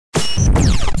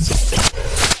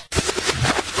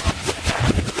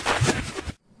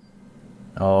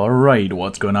Alright,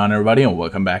 what's going on everybody, and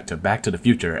welcome back to the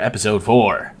Future, episode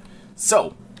 4.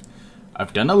 So,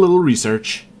 I've done a little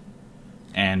research,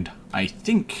 and I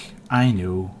think I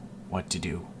know what to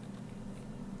do.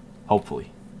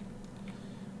 Hopefully.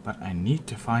 But I need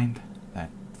to find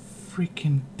that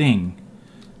freaking thing.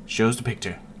 Shows the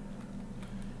picture.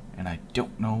 And I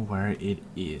don't know where it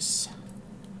is.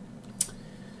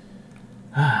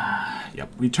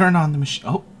 Yep, we turn on the machine.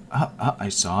 Oh, I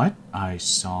saw it. I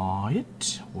saw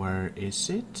it. Where is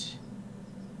it?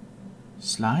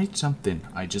 Slide something.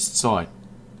 I just saw it.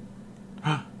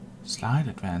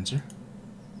 Slide advancer.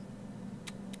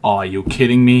 Oh, are you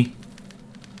kidding me?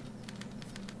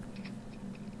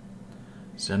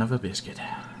 Son of a biscuit.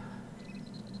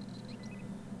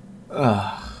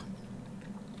 Ugh.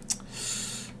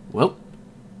 Well.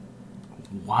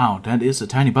 Wow, that is a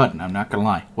tiny button, I'm not gonna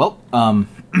lie. Well,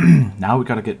 now we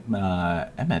gotta get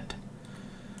Emmett.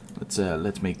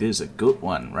 Let's make this a good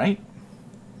one, right?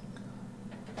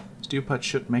 Stew pot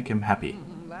should make him happy.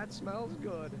 That smells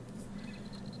good.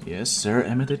 Yes, sir,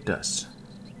 Emmett, it does.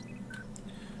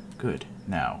 Good.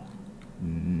 Now,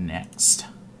 next.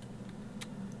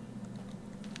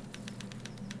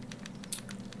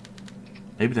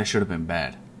 Maybe that should have been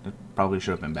bad. That probably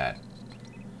should have been bad.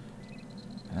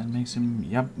 That makes him,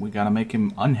 yep, we gotta make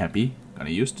him unhappy. Gonna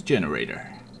use the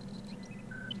generator.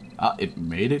 Ah, it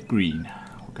made it green.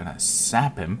 We're gonna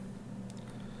zap him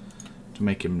to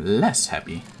make him less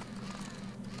happy.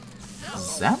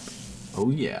 Zap. Oh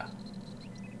yeah.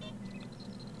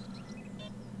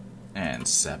 And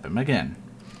zap him again.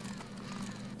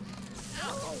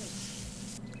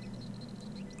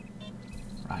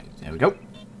 Right, there we go.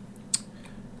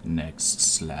 Next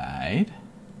slide.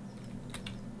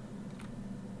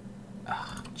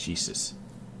 Jesus.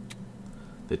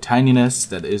 The tininess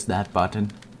that is that button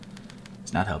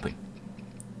is not helping.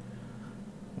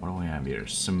 What do we have here?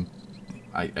 Some...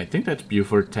 I think that's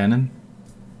Buford Tenon.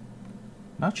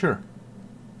 Not sure.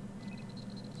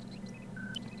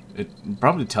 It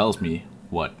probably tells me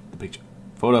what the picture...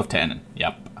 Photo of Tenon.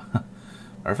 Yep.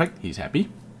 Perfect. He's happy.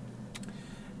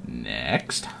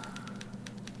 Next.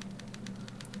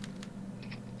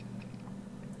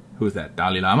 Who's that?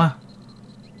 Dalai Lama?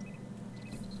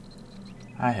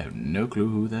 I have no clue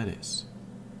who that is.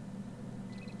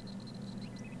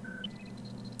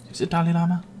 Is it Dalai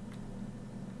Lama?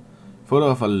 Photo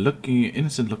of a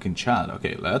innocent-looking child.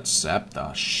 Okay, let's zap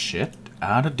the shit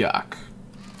out of Doc.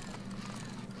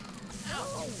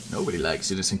 Nobody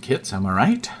likes innocent kids, am I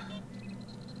right?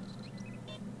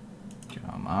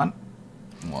 Come on.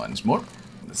 Once more.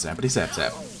 Zappity zap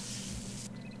zap.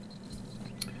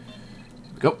 Here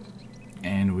we go.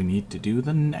 And we need to do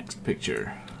the next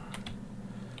picture.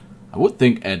 I would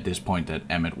think at this point that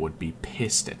Emmett would be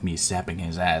pissed at me zapping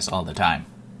his ass all the time.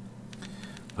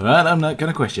 But I'm not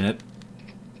gonna question it.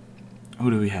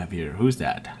 Who do we have here? Who's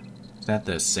that? Is that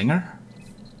the singer?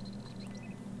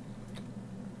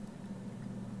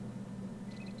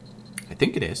 I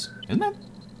think it is, isn't it?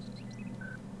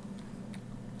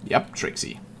 Yep,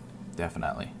 Trixie.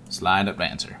 Definitely. Slide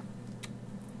advancer.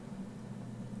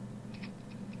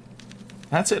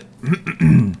 That's it.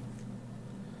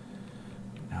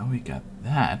 Now we got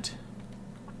that.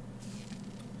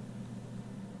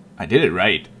 I did it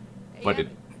right. Hey, But I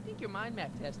think your mind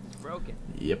map test is broken.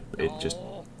 Yep, it just...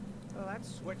 Oh, that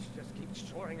switch just keeps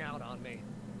shorting out on me.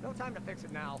 No time to fix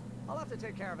it now. I'll have to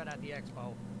take care of it at the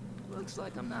expo. Looks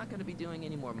like I'm not going to be doing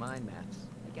any more mind maps.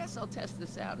 I guess I'll test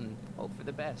this out and hope for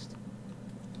the best.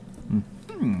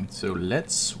 So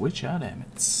let's switch out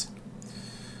Emmett's.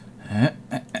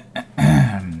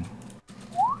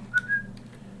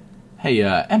 Hey,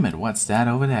 Emmett, what's that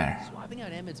over there? Swapping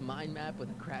out Emmett's mind map with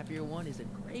a crappier one is a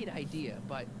great idea,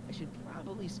 but I should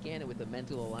probably scan it with the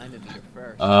mental alignment meter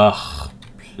first. Ugh,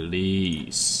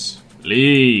 please.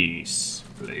 Please.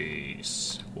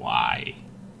 Please. Why?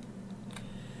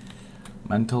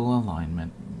 Mental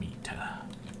alignment meter.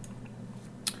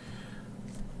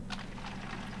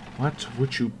 What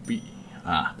would you be?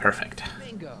 Ah, perfect.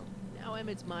 Bingo! Now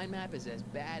Emmett's mind map is as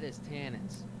bad as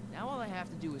Tannen's. Now all I have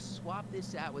to do is swap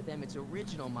this out with Emmett's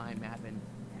original mind map, and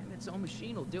Emmett's own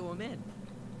machine will do him in.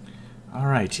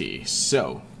 Alrighty,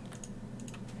 so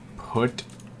put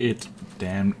it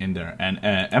down in there. And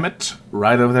Emmett,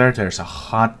 right over there, there's a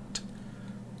hot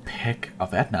pic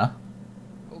of Edna.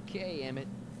 Okay, Emmett,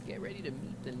 get ready to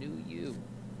meet the new you.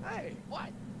 Hey,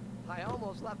 What? I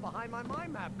almost left behind my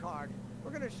mind map card. We're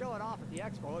gonna show it off at the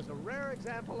expo as a rare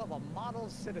example of a model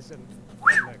citizen.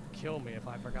 You're gonna kill me if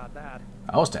I forgot that.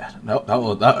 How was that? No, that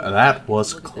was Look at that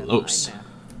close. mind map.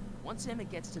 Once Emmett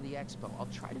gets to the expo, I'll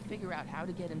try to figure out how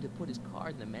to get him to put his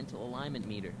card in the mental alignment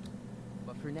meter.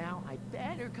 But for now, I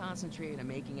better concentrate on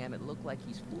making Emmett look like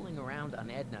he's fooling around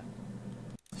on Edna.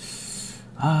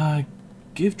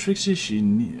 Give Trixie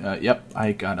yep,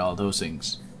 I got all those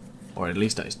things. Or at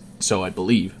least I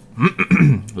believe.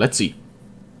 Let's see.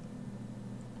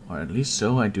 Or at least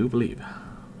so I do believe.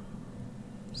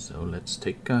 So let's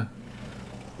take a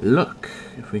look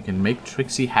if we can make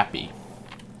Trixie happy.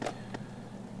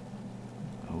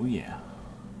 Oh yeah.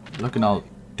 Looking all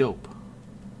dope.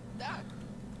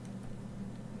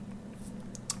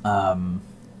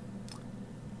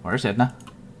 Where's Edna?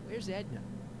 Where's Edna?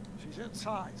 She's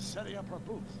inside, setting up her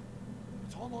booth.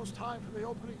 It's almost time for the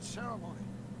opening ceremony.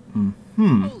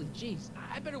 Holy jeez,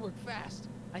 I better work fast.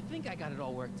 I think I got it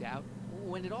all worked out.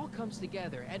 When it all comes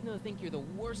together, Edna will think you're the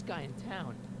worst guy in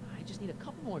town. I just need a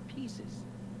couple more pieces.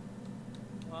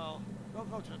 Well, don't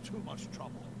go to too much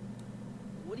trouble.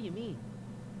 What do you mean?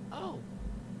 Oh,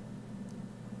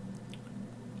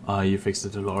 You fixed the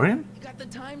DeLorean? you got the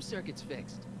time circuits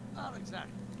fixed. Not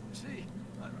exactly. You see,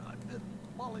 I've been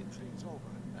mulling things over.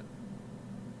 And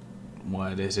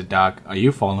What is it, Doc? Are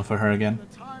you falling for her again? the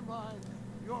timeline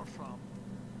you're from.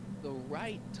 The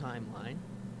right timeline.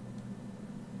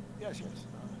 Yes.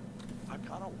 I've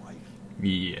got a wife.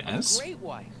 Yes. Great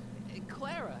wife.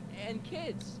 Clara, and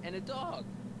kids, and a dog,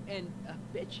 and a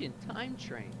bitchin' time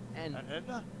train, and... And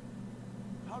Edna?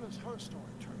 How does her story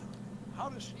turn out? How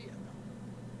does she end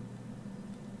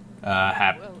up?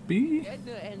 Happy? Well,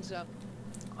 Edna ends up...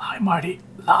 Lie, Marty.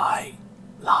 Lie.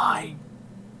 Lie.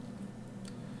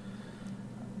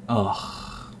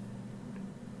 Ugh.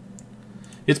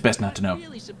 It's best not to know. I'm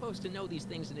really supposed to know these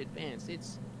things in advance.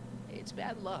 It's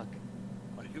bad luck.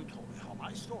 But you told me how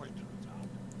my story turns out.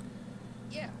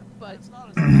 Yeah, but... It's not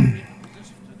as if I'll be in a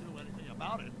position to do anything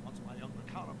about it once my younger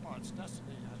counterpart's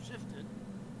destiny has shifted.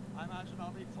 I imagine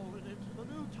I'll be folded into the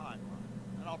new timeline,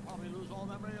 and I'll probably lose all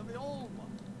memory of the old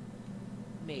one.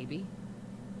 Maybe.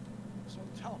 So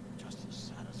tell me, just to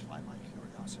satisfy my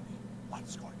curiosity,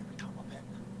 what's going to become of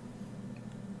Edna?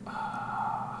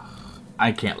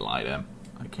 I can't lie to him.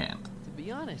 I can't. To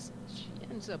be honest, she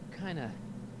ends up kinda...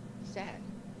 sad.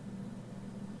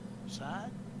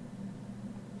 Sad?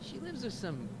 She lives with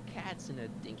some cats in a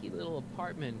dinky little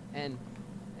apartment, and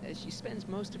she spends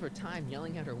most of her time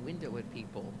yelling out her window at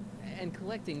people, and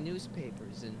collecting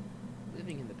newspapers, and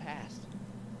living in the past.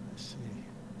 I see.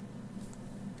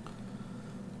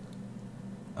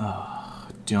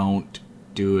 Don't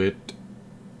do it.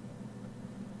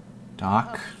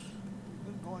 Doc? We've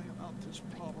been going about this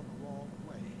problem the wrong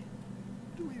way.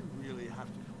 Do we really have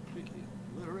to completely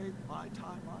obliterate my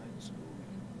timeline so we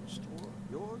can restore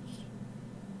yours?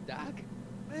 Doc?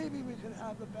 Maybe we could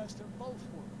have the best of both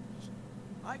worlds.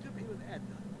 I could be with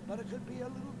Edna, but it could be a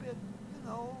little bit,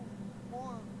 more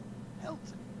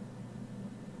healthy.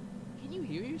 Can you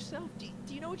hear yourself? Do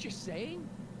you know what you're saying?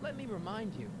 Let me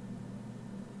remind you.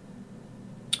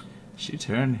 She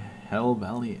turned Hell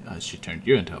Valley. She turned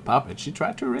you into a puppet. She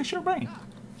tried to erase your brain. Doc,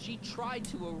 she tried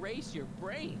to erase your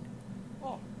brain.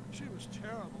 Oh, she was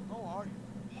terrible, no argument.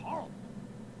 Horrible.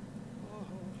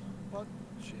 But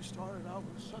she started out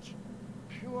with such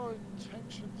pure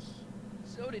intentions.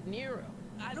 So did Nero.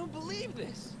 I don't believe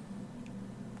this.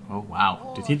 Oh,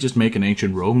 wow. Did he just make an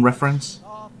ancient Rome reference?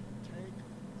 Stop and take a minute.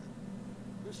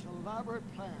 This elaborate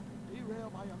plan to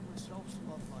derail my younger self's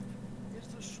love life. Is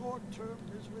the short-term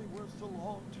misery worth the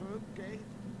long-term gain?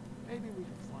 Maybe we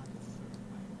can find a third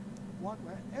way. One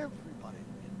where everybody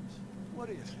wins. What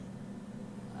do you think?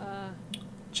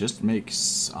 Just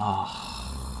makes... no,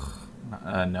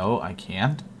 I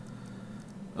can't.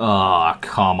 Oh,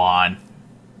 come on.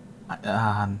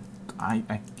 I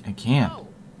can't. No.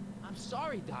 I'm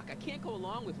sorry, Doc. I can't go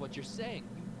along with what you're saying.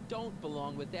 You don't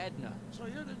belong with Edna. So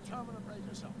you're determined to break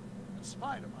yourself, in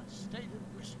spite of my stated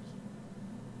wishes.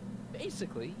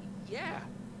 Basically, yeah.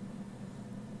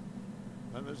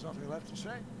 Then there's nothing left to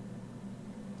say.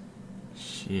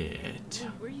 Shit.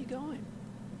 Where are you going?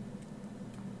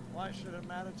 Why should it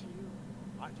matter to you?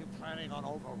 Aren't you planning on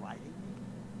overriding me?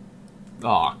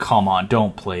 Oh, come on.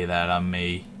 Don't play that on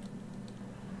me.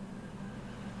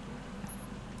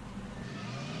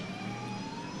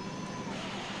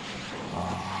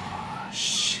 Oh,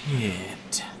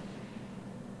 shit.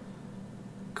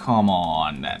 Come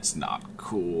on. That's not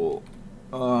cool.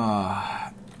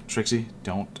 Trixie,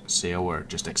 don't say a word.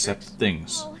 Just accept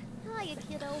things. Oh, hiya,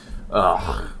 kiddo.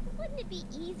 Ugh. Wouldn't it be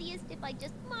easiest if I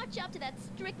just march up to that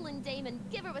Strickland dame and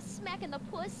give her a smack in the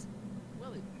puss?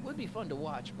 Well, it would be fun to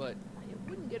watch, but it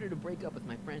wouldn't get her to break up with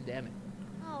my friend Emmett.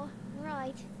 Oh,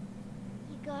 right.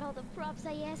 You got all the props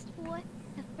I asked for?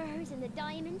 The furs and the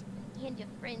diamond? And your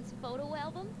friend's photo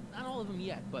album? Not all of them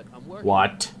yet, but I'm working.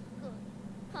 What? Good.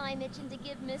 I'm itching to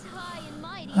give Miss High and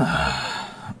Mighty.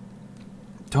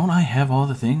 Don't I have all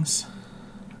the things?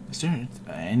 Is there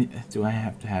any? Do I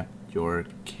have to have your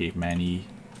caveman-y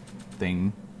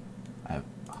thing? I have.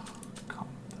 Oh, come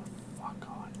the fuck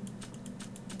on.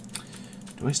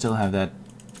 Do I still have that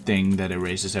thing that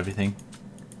erases everything?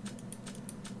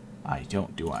 I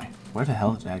don't, do I? Where the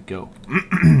hell did that go?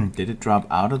 Did it drop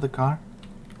out of the car?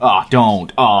 Oh,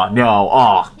 don't! Oh no!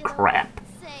 Oh crap!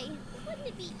 Say, wouldn't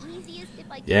it be easiest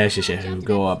if I Yes, yes, yes. We'll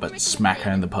go up and smack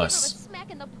her in the puss.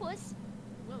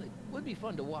 Well, it would be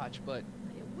fun to watch, but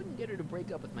it wouldn't get her to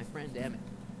break up with my friend Emmett.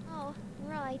 Oh,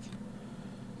 right.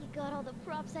 You got all the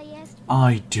props I asked for?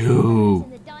 I do.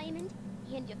 And the diamond,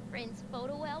 and your friend's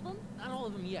photo album? Not all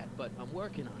of them yet, but I'm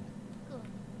working on it. Good.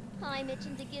 I'm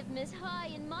itching to give Miss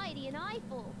High and Mighty an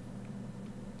eyeful.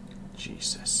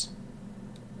 Jesus.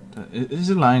 Is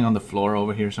it lying on the floor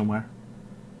over here somewhere?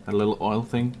 That little oil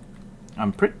thing?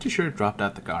 I'm pretty sure it dropped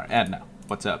out the car. Edna,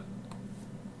 what's up?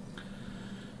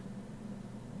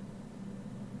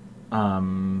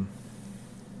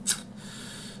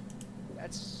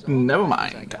 That's Never all the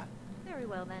news I mind. got. Very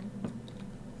well then.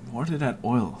 Where did that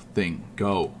oil thing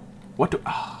go? What do...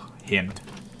 Ah, hint.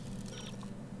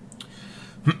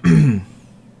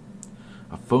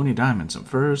 A phony diamond, some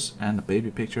furs, and a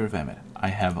baby picture of Emmett. I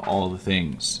have all the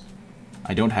things.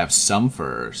 I don't have some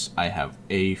furs. I have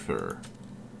a fur.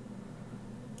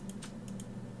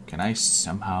 Can I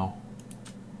somehow...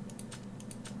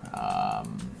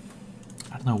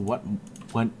 I don't know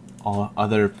what all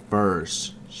other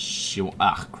furs she...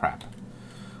 Ah, crap.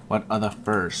 What other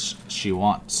furs she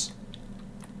wants.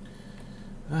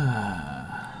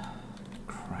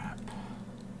 Crap.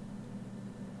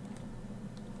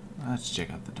 Let's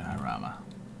check out the diorama.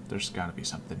 There's gotta be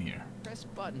something here. Press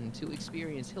button to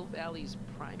experience Hill Valley's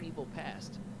primeval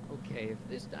past. Okay, if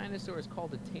this dinosaur is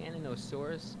called a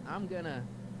Tanninosaurus, I'm gonna...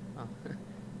 Oh,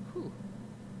 whew.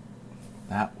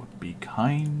 That would be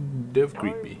kind of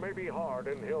creepy. Times may be hard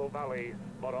in Hill Valley,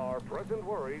 but our present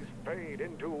worries fade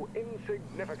into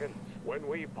insignificance when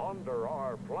we ponder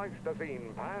our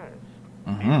Pleistocene past.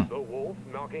 Is the wolf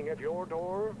knocking at your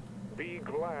door? Be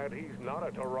glad he's not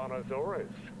a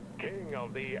Tyrannosaurus, king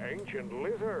of the ancient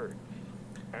lizards.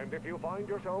 And if you find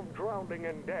yourself drowning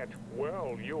in debt,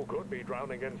 well, you could be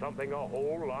drowning in something a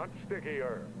whole lot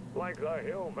stickier, like the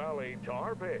Hill Valley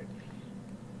tar pits.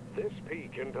 This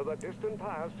peek into the distant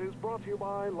past is brought to you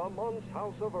by Lamont's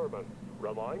House of Urban,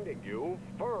 reminding you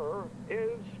fur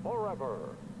is forever.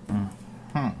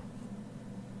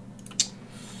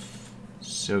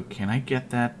 So can I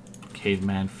get that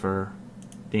caveman fur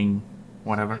thing,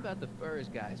 whatever? Sorry about the furs,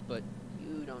 guys, but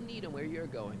you don't need them where you're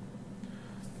going.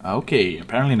 Okay,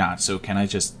 apparently not. So can I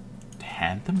just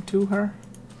hand them to her?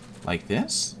 Like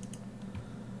this?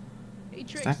 Hey,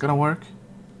 Is Trix, that gonna work?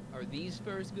 are these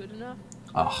furs good enough?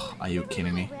 Oh, are you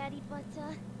kidding me? Ratty, but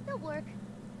they'll work.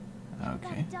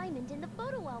 Okay. That diamond in the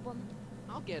photo album.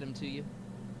 I'll get them to you.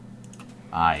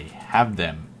 I have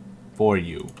them for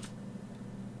you.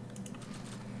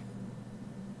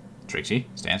 Trixie,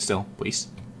 stand still, please.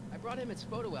 I brought him its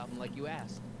photo album like you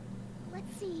asked.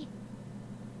 Let's see.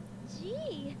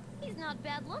 Gee, he's not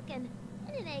bad looking.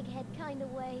 In an egghead kind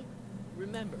of way.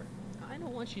 Remember, I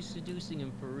don't want you seducing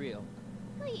him for real.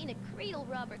 I ain't a cradle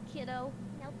robber, kiddo.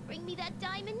 Now bring me that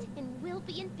diamond and we'll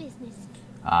be in business.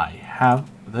 I have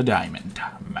the diamond,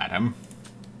 madam.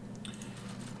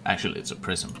 Actually, it's a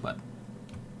prism, but...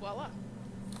 Voila.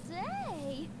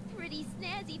 Say, pretty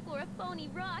snazzy for a phony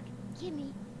rock.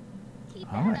 Gimme.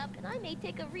 Keep All that right. up and I may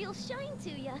take a real shine to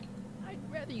ya. I'd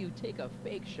rather you take a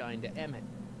fake shine to Emmett.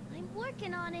 I'm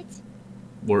working on it.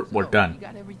 We're So, done. You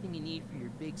got everything you need for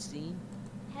your big scene?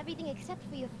 Everything except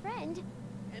for your friend.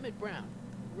 Emmett Brown,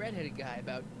 redheaded guy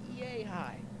about yay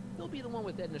high. He'll be the one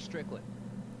with Edna Strickland.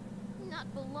 Not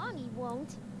for long he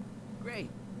won't. Great.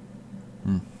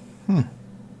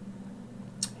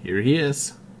 Here he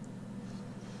is.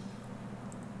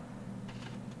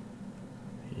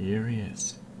 Here he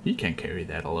is. He can't carry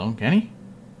that alone, can he?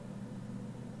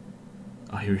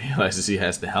 Oh, he realizes he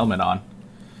has the helmet on.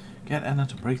 Get Edna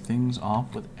to break things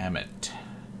off with Emmett.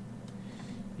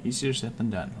 Easier said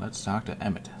than done. Let's talk to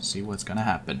Emmett. See what's gonna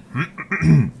happen.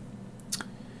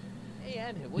 Hey,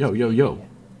 Emmett, Yo, yo, yo.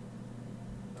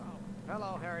 Oh,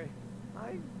 hello, Harry.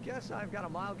 I guess I've got a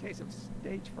mild case of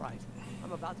stage fright.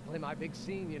 I'm about to play my big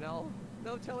scene, you know.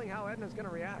 No telling how Edna's gonna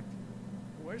react.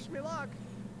 Wish me luck.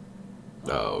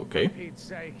 Okay. For Pete's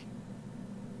sake.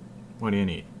 What do you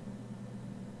need?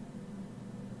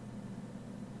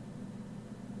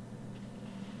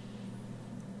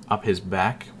 Up his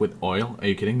back with oil? Are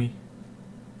you kidding me?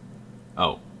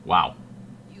 Oh, wow.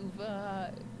 You've,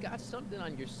 got something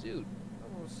on your suit.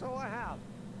 Oh, so I have.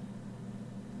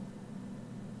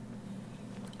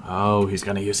 Oh, he's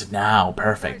gonna use it now.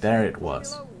 Perfect. There it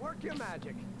was. Formula, work your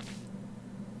magic.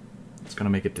 It's gonna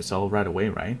make it dissolve right away,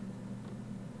 right?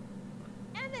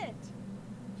 Emmett!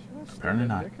 Just Apparently in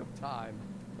the not. nick of time.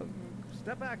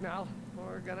 Step back now.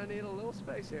 We're gonna need a little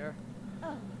space here.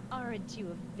 Oh, aren't you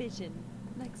a vision?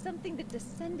 Like something that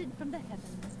descended from the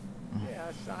heavens.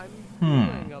 Yes, I'm Hmm.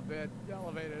 feeling a bit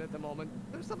elevated at the moment.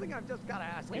 There's something I've just gotta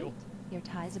ask Wait, you. your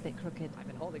tie's a bit crooked. I've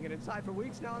been holding it inside for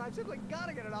weeks now, and I've simply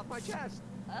gotta get it off my chest.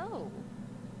 Oh,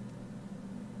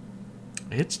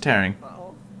 It's tearing.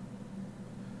 Uh-oh.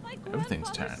 my Everything's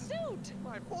grandfather's suit!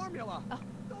 My formula. Oh.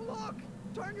 Don't look.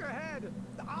 Turn your head.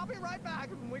 I'll be right back,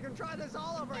 and we can try this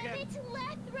all over again. Emmett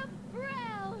Lathrop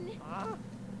Brown! Huh?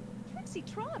 Trixie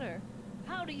Trotter,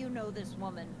 how do you know this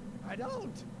woman? I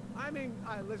don't. I mean,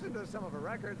 I listened to some of her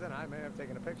records, and I may have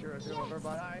taken a picture or two of her, Yes.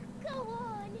 but I... Go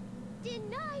on.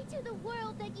 Deny to the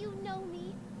world that you know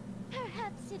me.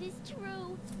 Perhaps it is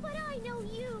true, but I know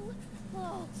you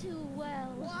all too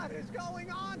well. What is going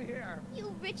on here?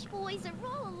 You rich boys are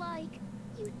all alike.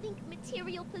 You think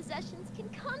material possessions can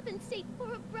compensate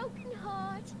for a broken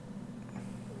heart.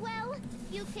 Well,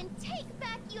 you can take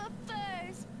back your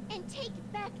furs and take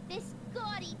back this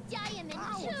gaudy diamond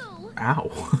Ow. too.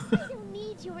 Ow. I don't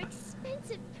need your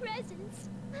expensive presents.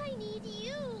 I need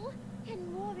you.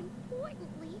 And more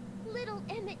importantly, little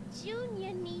Emmett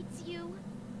Jr. needs you.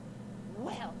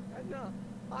 Well, Edna,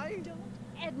 I don't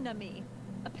Edna me.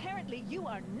 Apparently you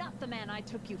are not the man I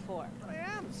took you for.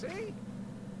 am, see?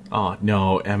 Oh,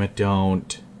 no, Emmett,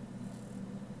 don't.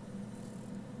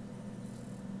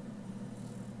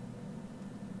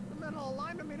 The mental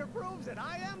alignment meter proves it.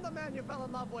 I am the man you fell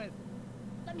in love with.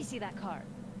 Let me see that card.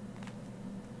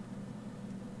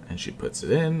 And she puts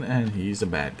it in, and he's a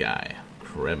bad guy.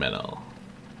 Criminal.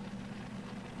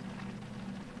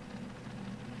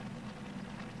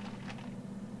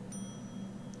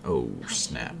 Oh, I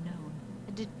snap. should have known.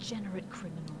 A degenerate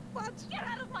criminal. What? Get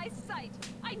out of my sight!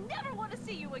 I never want to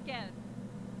see you again!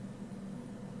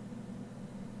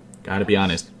 Gotta be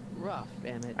honest. Rough,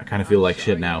 Emmett. I kinda feel I'm like shit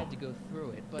sorry you now, had to go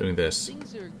through it, but doing this.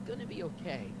 Things are gonna be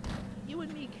okay. You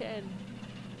and me can.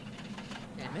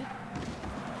 Emmett?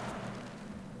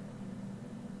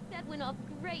 That went off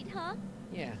great, huh?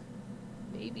 Yeah.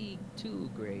 Maybe too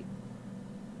great.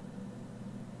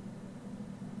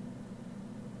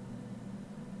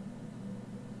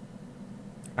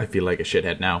 I feel like a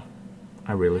shithead now.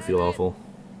 I really feel awful.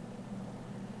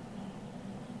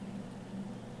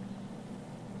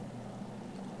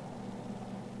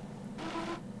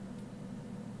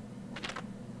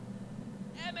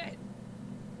 Emmett!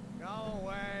 Go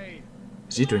away.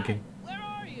 Is he drinking? Where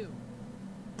are you?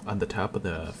 On the top of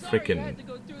the Sorry you had freaking to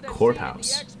go through that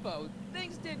courthouse. scene at the expo.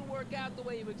 Things didn't work out the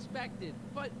way you expected,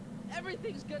 but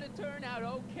everything's gonna turn out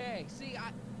okay. See,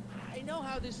 I know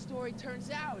how this story turns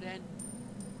out, and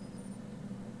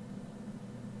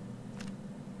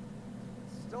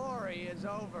Story is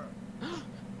over.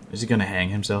 Is he gonna hang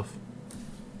himself?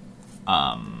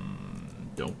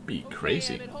 Don't be okay,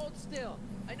 crazy. Emmett, hold still.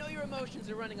 I know your emotions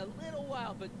are running a little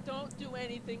wild, but don't do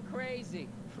anything crazy.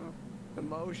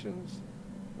 Emotions?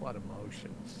 What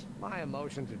emotions? My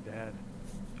emotions are dead.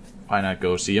 Why not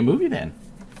go see a movie then?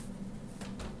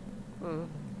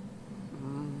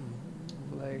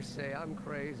 They say I'm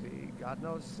crazy, got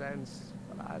no sense,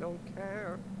 but I don't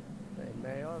care. They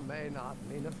may or may not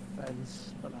mean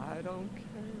offense, but I don't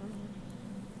care.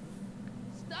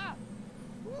 Stop!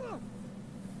 Ugh.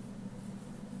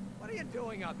 What are you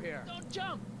doing up here? Don't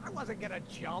jump! I wasn't gonna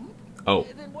jump. Oh.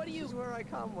 Then what do This you... is where I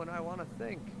come when I want to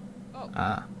think, Oh.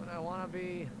 Ah. when I want to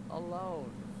be alone.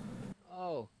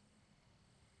 Oh.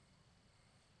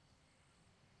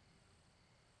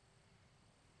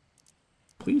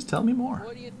 Please tell me more.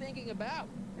 What are you thinking about?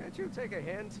 Can't you take a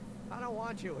hint? I don't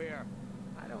want you here.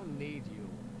 I don't need you.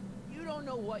 You don't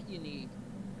know what you need.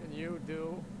 And you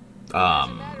do? As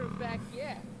a matter of fact,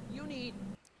 yeah. You need...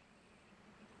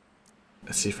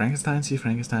 See Frankenstein, see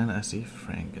Frankenstein, I see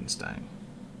Frankenstein.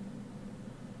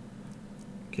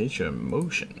 Get your Get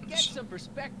emotions. some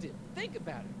perspective. Think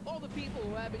about it. All the people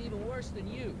who have it even worse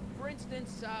than you. For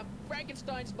instance,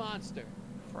 Frankenstein's monster.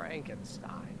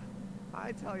 Frankenstein.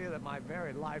 I tell you that my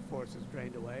very life force is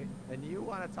drained away, and you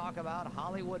want to talk about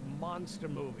Hollywood monster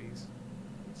movies.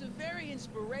 It's a very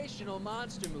inspirational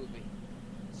monster movie.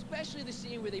 Especially the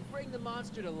scene where they bring the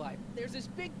monster to life. There's this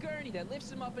big gurney that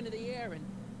lifts him up into the air,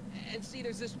 and see,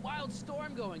 there's this wild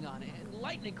storm going on, and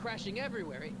lightning crashing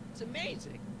everywhere. It's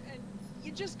amazing. And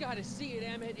you just gotta see it,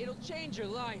 Emmett. It'll change your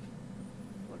life.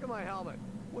 Look at my helmet.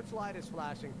 Which light is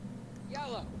flashing?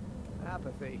 Yellow.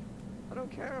 Apathy. I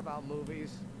don't care about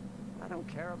movies. I don't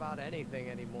care about anything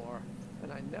anymore,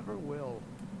 and I never will.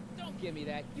 Don't give me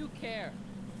that. You care.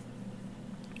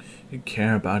 You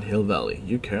care about Hill Valley.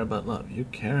 You care about love. You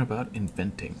care about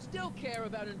inventing. Still care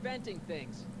about inventing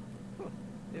things.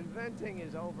 Inventing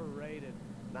is overrated.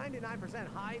 99%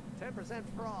 hype, 10%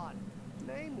 fraud.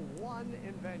 Name one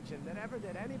invention that ever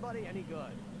did anybody any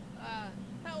good.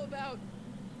 How about...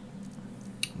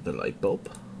 The light bulb?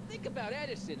 Think about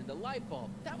Edison and the light bulb.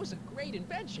 That was a great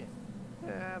invention.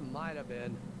 Yeah, might have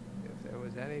been. If there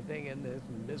was anything in this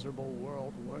miserable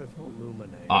world worth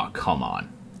illuminating. Oh, come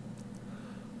on.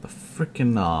 The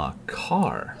frickin'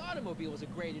 car. The automobile was a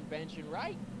great invention,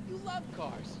 right? You love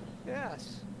cars.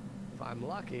 Yes. If I'm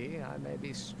lucky, I may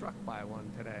be struck by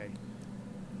one today.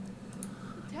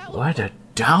 What a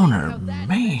downer, Now that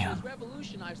man. invention has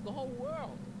revolutionized the whole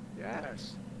world.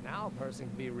 Yes. Now a person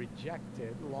can be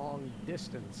rejected long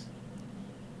distance.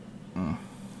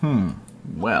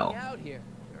 Well, Out here.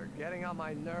 You're getting on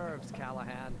my nerves,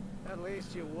 Callahan. At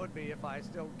least you would be if I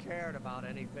still cared about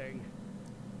anything.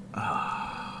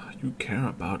 you care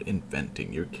about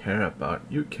inventing. You care about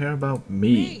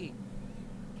me. Me.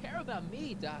 Care about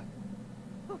me, Doc.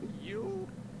 You?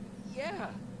 Yeah.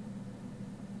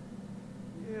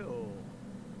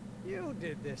 You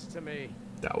did this to me.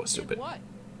 That was Did stupid. what?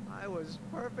 I was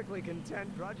perfectly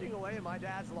content drudging away in my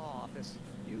dad's law office.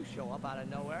 You show up out of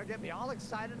nowhere, get me all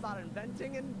excited about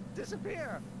inventing, and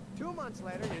disappear. 2 months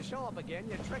later, you show up again,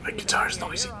 you trick My me into guitar's making a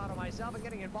noisy. hero out of myself and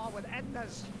getting involved with Edna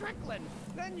Strickland.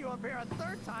 Then you appear a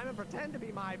third time and pretend to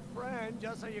be my friend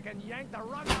just so you can yank the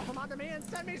rug out from under me and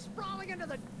send me sprawling into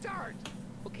the dirt.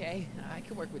 Okay, I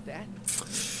can work with that.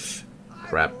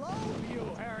 Crap. I love you,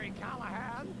 Harry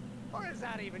Callahan. Or is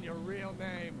that even your real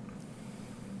name?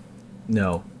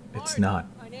 No, it's Marty. not.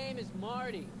 My name is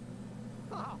Marty.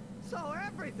 Oh, so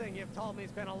everything you've told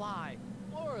me's been a lie.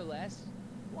 More or less.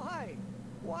 Why?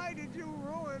 Why did you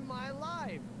ruin my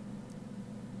life?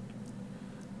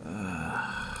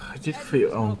 I did Edna feel.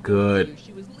 was Oh, no for good. you.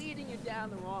 She was leading you down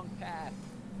the wrong path.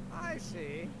 I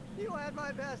see. You had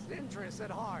my best interests at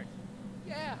heart.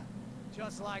 Yeah,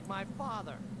 Just like my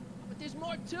father. but there's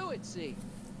more to it, see.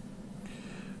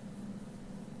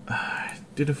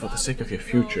 Did it for the Father sake of your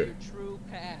doesn't know future. your true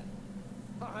path.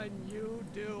 And you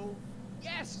do?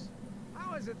 Yes!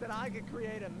 How is it that I could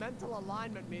create a mental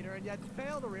alignment meter and yet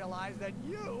fail to realize that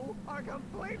you are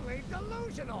completely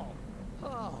delusional?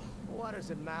 Oh, what does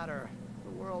it matter?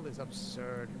 The world is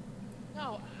absurd.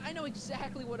 No, I know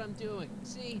exactly what I'm doing.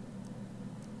 See,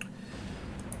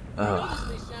 I know this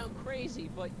may sound crazy,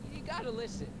 but you gotta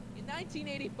listen. In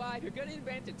 1985, you're gonna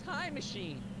invent a time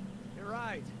machine. You're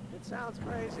right. It sounds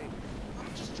crazy.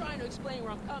 I'm just trying to explain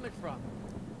where I'm coming from.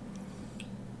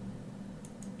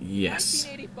 Yes.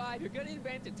 1985, you're gonna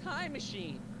invent a time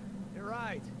machine. You're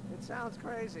right. It sounds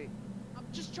crazy. I'm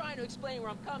just trying to explain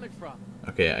where I'm coming from.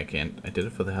 Okay, I can't. I did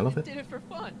it for the hell of I it. did it for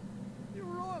fun. You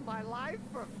ruined my life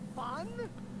for fun?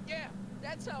 Yeah,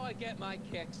 that's how I get my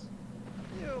kicks.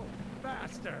 You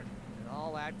bastard. And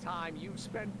all that time you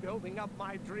spent building up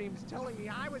my dreams, telling me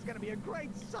I was going to be a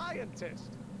great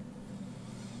scientist.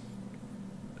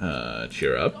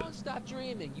 Cheer up. Don't stop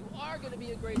dreaming. You are gonna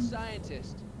be a great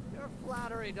scientist. Your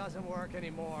flattery doesn't work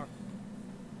anymore.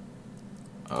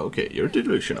 Okay, you're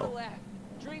delusional. Relax.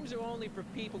 Dreams are only for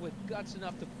people with guts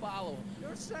enough to follow them.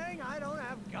 You're saying I don't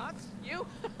have guts? You?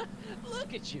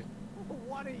 Look at you.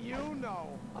 What do you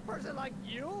know? A person like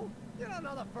you? You don't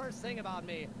know the first thing about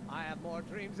me. I have more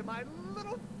dreams in my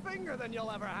little finger than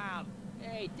you'll ever have.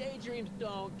 Hey, daydreams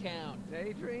don't count.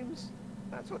 Daydreams?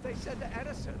 That's what they said to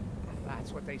Edison.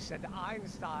 That's what they said to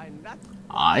Einstein. That's...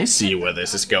 I see where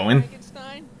this is going.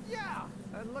 Frankenstein? Yeah,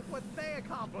 and look what they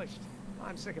accomplished.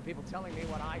 I'm sick of people telling me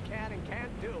what I can and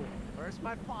can't do. First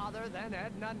my father, then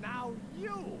Edna, now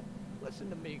you. Listen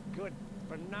to me, good.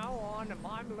 From now on,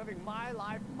 I'm living my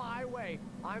life my way.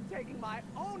 I'm taking my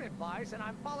own advice and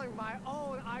I'm following my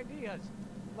own ideas.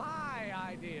 My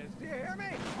ideas. Do you hear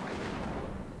me?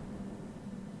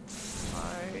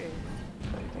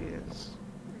 My ideas.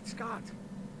 Scott,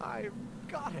 I've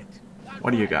got it.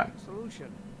 What do you got?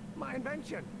 Solution. My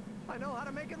invention. I know how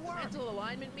to make it work. Mental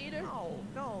alignment meter?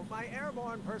 No, my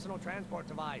airborne personal transport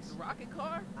device. The rocket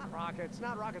car? Not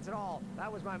rockets at all.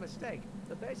 That was my mistake.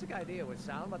 The basic idea was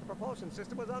sound, but the propulsion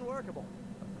system was unworkable.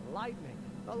 But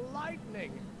the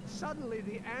lightning. Suddenly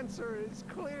the answer is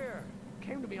clear.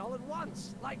 Came to me all at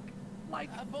once, like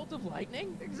A bolt of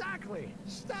lightning? exactly.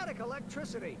 Static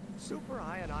electricity. Super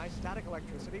ionized static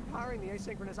electricity powering the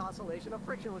asynchronous oscillation of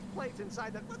frictionless plates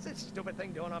inside that. What's this stupid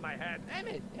thing doing on my head?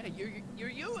 Emmett, you're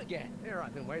you again. Here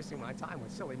I've been wasting my time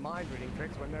with silly mind-reading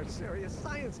tricks when there's serious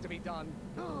science to be done.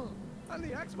 And the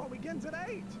expo begins at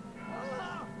 8.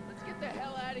 Ah! Let's get the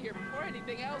hell out of here before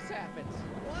anything else happens.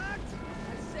 What?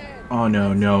 I said. Oh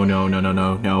no, no, no, no, no,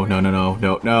 no, no, no, no, no,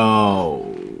 no,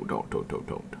 no.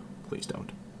 Don't. Please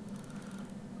don't.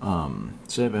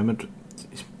 Save Emmett.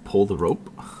 Pull the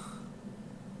rope.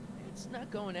 It's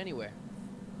not going anywhere.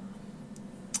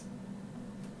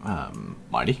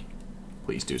 Marty,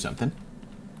 please do something.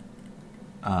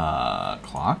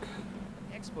 Clock.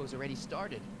 The expo's already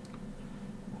started.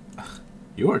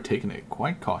 You are taking it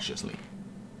quite cautiously.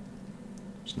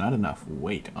 There's not enough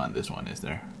weight on this one, is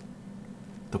there?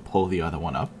 To pull the other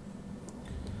one up.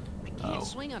 I can't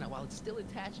swing on it while it's still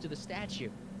attached to the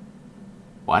statue.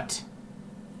 What?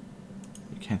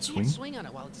 You can't I swing? can't swing on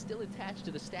it while it's still attached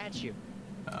to the statue.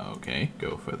 Okay,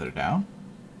 go further down.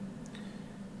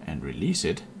 And release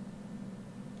it.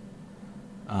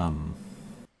 Do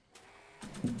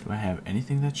I have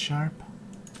anything that's sharp?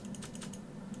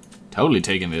 Totally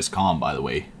taking this calm, by the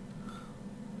way.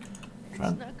 It's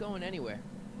not going anywhere.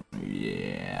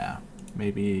 Yeah.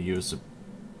 Maybe use a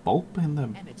bulb in the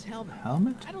Emmett's helmet.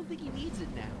 helmet? I don't think he needs it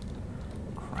now.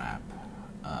 Crap.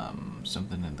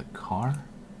 Something in the car?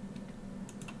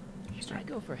 Should I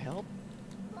go for help?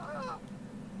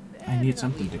 I need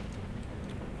something to...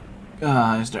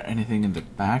 is there anything in the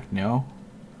back? No.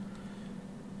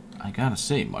 I gotta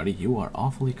say, Marty, you are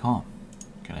awfully calm.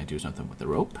 Can I do something with the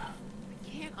rope? I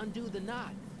can't undo the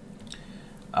knot.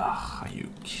 Ugh, are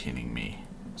you kidding me?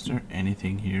 Is there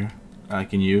anything here I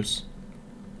can use?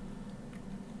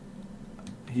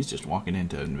 He's just walking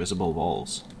into invisible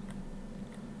walls.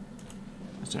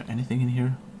 Is there anything in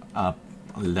here?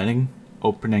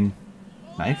 Opening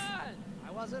knife?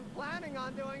 I wasn't planning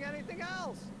on doing anything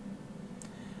else.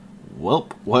 Well,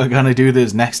 we're gonna do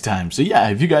this next time. So yeah,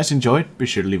 if you guys enjoyed, be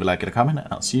sure to leave a like and a comment,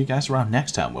 and I'll see you guys around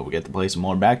next time where we get to play some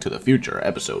more Back to the Future,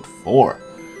 episode 4.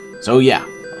 So yeah,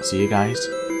 I'll see you guys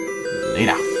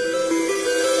later.